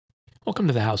Welcome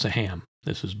to the House of Ham.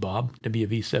 This is Bob,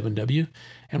 WV7W,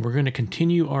 and we're going to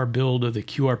continue our build of the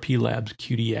QRP Labs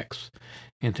QDX.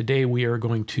 And today we are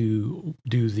going to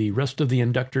do the rest of the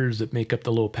inductors that make up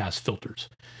the low-pass filters.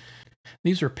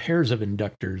 These are pairs of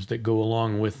inductors that go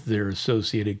along with their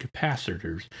associated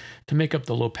capacitors to make up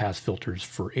the low-pass filters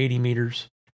for 80 meters,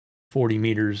 40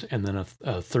 meters, and then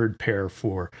a third pair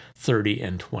for 30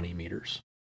 and 20 meters.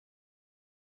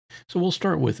 So we'll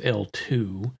start with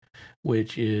L2,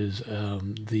 which is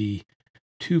the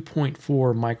 2.4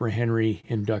 microhenry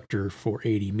inductor for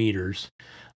 80 meters.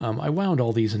 I wound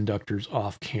all these inductors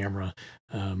off camera.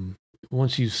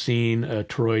 Once you've seen a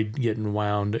toroid getting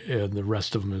wound, the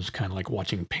rest of them is kind of like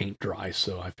watching paint dry,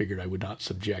 so I figured I would not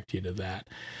subject you to that.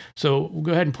 So we'll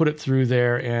go ahead and put it through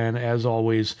there, and as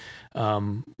always,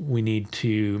 we need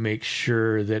to make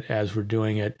sure that as we're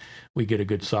doing it, we get a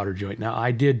good solder joint. Now,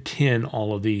 I did tin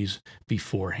all of these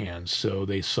beforehand, so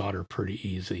they solder pretty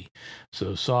easy.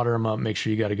 So solder them up, make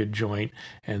sure you got a good joint,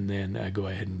 and then go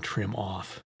ahead and trim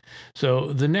off.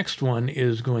 So the next one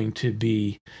is going to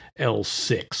be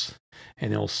L6,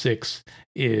 and L6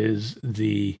 is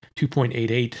the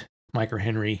 2.88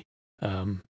 microhenry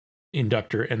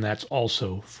inductor, and that's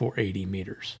also for 80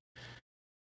 meters.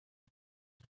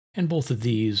 And both of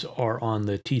these are on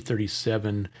the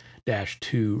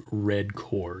T37-2 red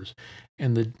cores.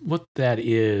 And what that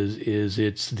is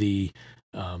it's the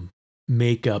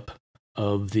makeup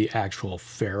of the actual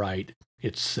ferrite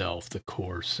itself, the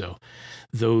core. So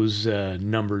those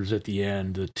numbers at the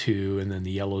end, the 2, and then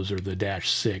the yellows are the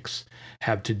 -6,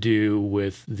 have to do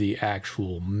with the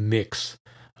actual mix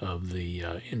of the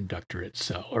inductor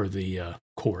itself, or the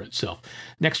core itself.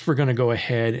 Next, we're going to go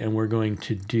ahead and we're going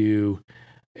to do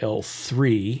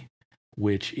L3,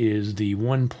 which is the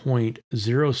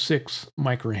 1.06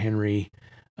 microhenry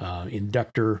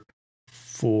inductor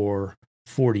for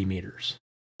 40 meters.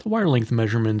 The wire length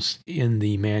measurements in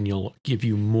the manual give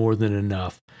you more than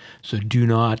enough, so do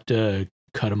not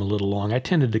cut them a little long. I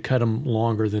tended to cut them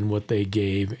longer than what they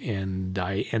gave, and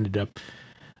I ended up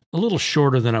a little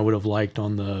shorter than I would have liked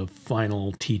on the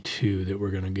final T2 that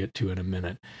we're going to get to in a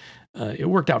minute. It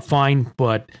worked out fine,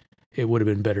 but it would have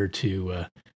been better to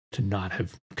not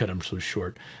have cut them so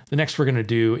short. The next we're going to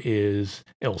do is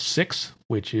L6,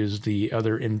 which is the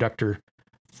other inductor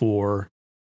for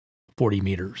 40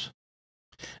 meters.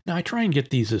 Now, I try and get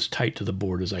these as tight to the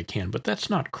board as I can, but that's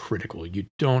not critical. You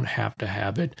don't have to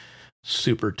have it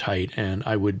super tight, and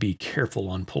I would be careful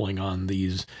on pulling on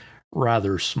these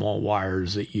rather small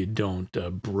wires that you don't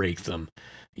break them.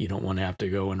 You don't want to have to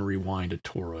go and rewind a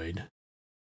toroid.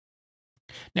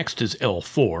 Next is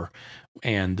L4,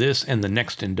 and this and the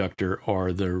next inductor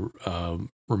are the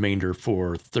remainder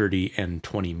for 30 and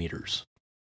 20 meters.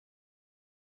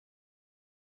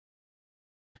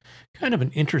 Kind of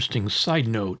an interesting side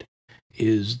note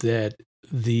is that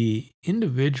the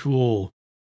individual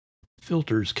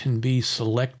filters can be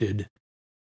selected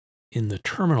in the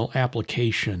terminal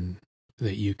application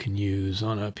that you can use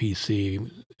on a PC,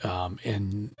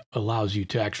 and allows you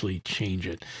to actually change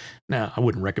it. Now, I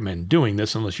wouldn't recommend doing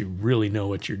this unless you really know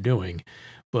what you're doing,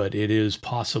 but it is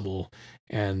possible,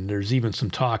 and there's even some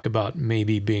talk about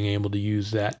maybe being able to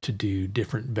use that to do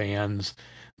different bands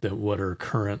than what are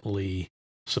currently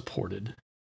supported.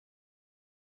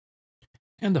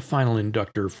 And the final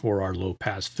inductor for our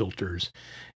low-pass filters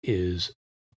is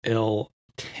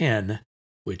L10,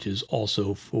 which is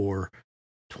also for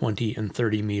 20 and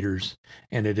 30 meters,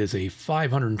 and it is a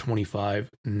 525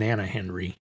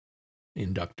 nanohenry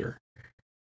inductor.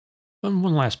 And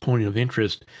one last point of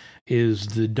interest is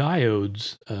the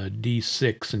diodes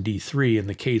D6 and D3 in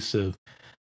the case of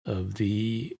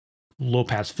the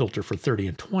low-pass filter for 30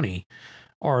 and 20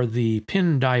 are the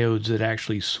pin diodes that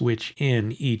actually switch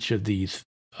in each of these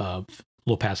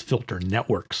low-pass filter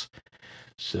networks.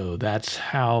 So that's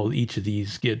how each of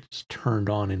these gets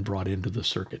turned on and brought into the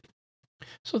circuit.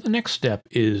 So the next step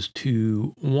is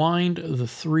to wind the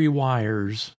 3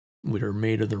 wires, which are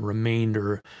made of the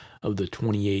remainder of the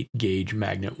 28 gauge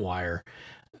magnet wire.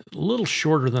 A little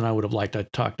shorter than I would have liked. I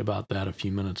talked about that a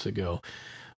few minutes ago.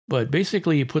 But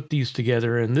basically, you put these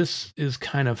together, and this is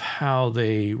kind of how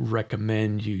they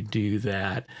recommend you do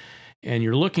that. And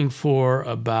you're looking for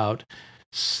about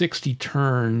 60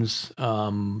 turns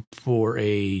for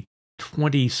a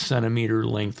 20 centimeter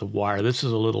length of wire. This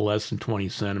is a little less than 20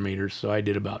 centimeters, so I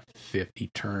did about 50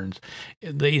 turns.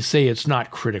 They say it's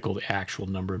not critical, the actual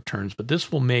number of turns, but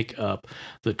this will make up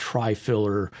the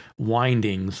tri-filler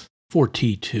windings for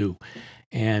T2.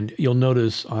 And you'll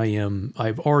notice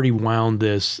I've already wound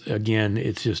this. Again,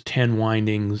 it's just 10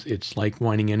 windings. It's like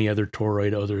winding any other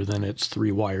toroid other than it's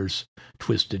 3 wires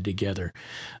twisted together.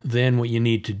 Then what you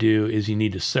need to do is you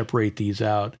need to separate these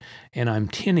out, and I'm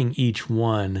tinning each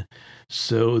one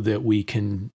so that we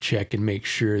can check and make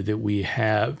sure that we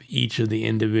have each of the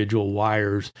individual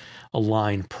wires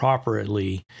aligned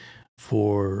properly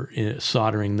for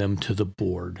soldering them to the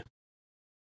board.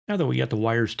 Now that we got the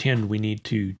wires tinned, we need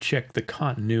to check the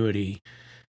continuity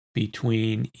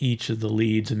between each of the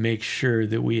leads and make sure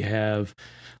that we have,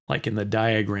 like in the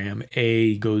diagram,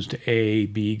 A goes to A,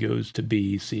 B goes to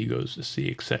B, C goes to C,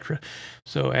 etc.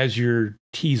 So as you're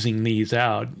teasing these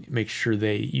out, make sure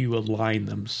you align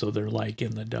them so they're like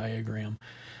in the diagram.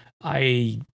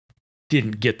 I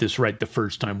didn't get this right the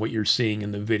first time. What you're seeing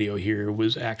in the video here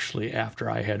was actually after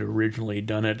I had originally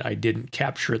done it. I didn't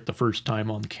capture it the first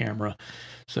time on camera,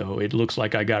 so it looks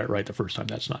like I got it right the first time.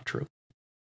 That's not true.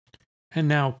 And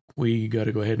now we got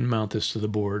to go ahead and mount this to the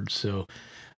board. So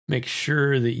make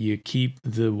sure that you keep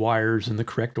the wires in the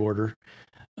correct order.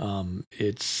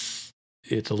 It's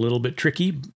a little bit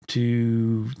tricky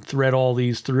to thread all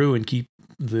these through and keep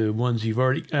the ones you've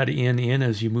already got in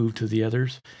as you move to the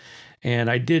others.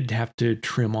 And I did have to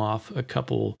trim off a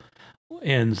couple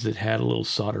ends that had a little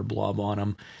solder blob on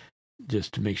them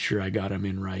just to make sure I got them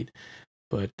in right.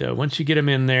 But once you get them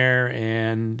in there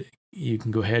and you can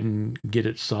go ahead and get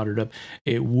it soldered up,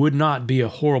 it would not be a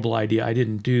horrible idea. I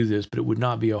didn't do this, but it would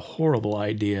not be a horrible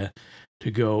idea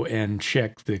to go and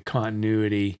check the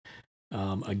continuity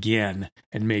again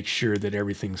and make sure that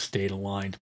everything stayed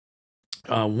aligned.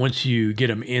 Once you get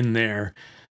them in there,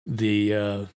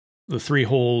 the 3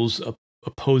 holes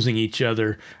opposing each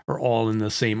other are all in the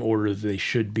same order they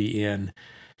should be in.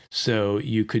 So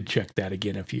you could check that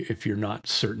again if you're not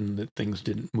certain that things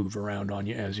didn't move around on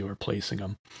you as you were placing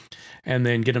them. And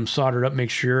then get them soldered up. Make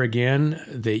sure again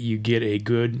that you get a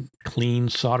good clean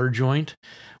solder joint.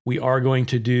 We are going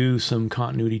to do some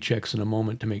continuity checks in a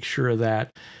moment to make sure of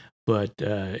that, but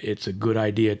it's a good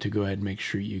idea to go ahead and make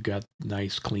sure you got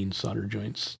nice clean solder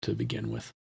joints to begin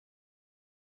with.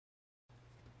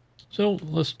 So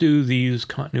let's do these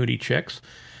continuity checks.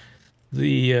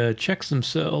 The checks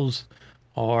themselves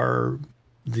are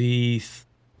the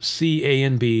C, A,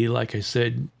 and B. Like I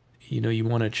said, you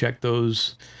want to check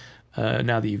those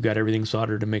now that you've got everything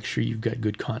soldered to make sure you've got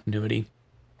good continuity.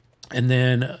 And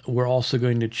then we're also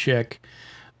going to check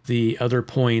the other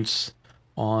points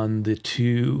on the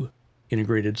 2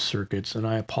 integrated circuits. And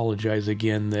I apologize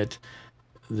again that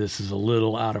this is a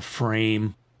little out of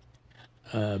frame,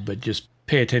 but just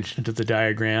pay attention to the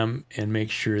diagram and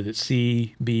make sure that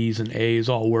C, B's, and A's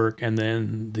all work, and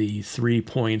then the 3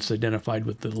 points identified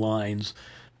with the lines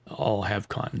all have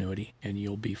continuity, and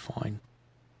you'll be fine.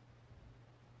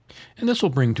 And this will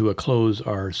bring to a close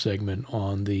our segment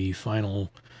on the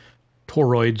final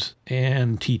toroids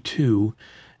and T2.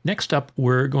 Next up,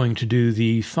 we're going to do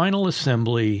the final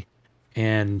assembly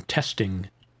and testing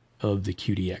of the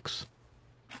QDX.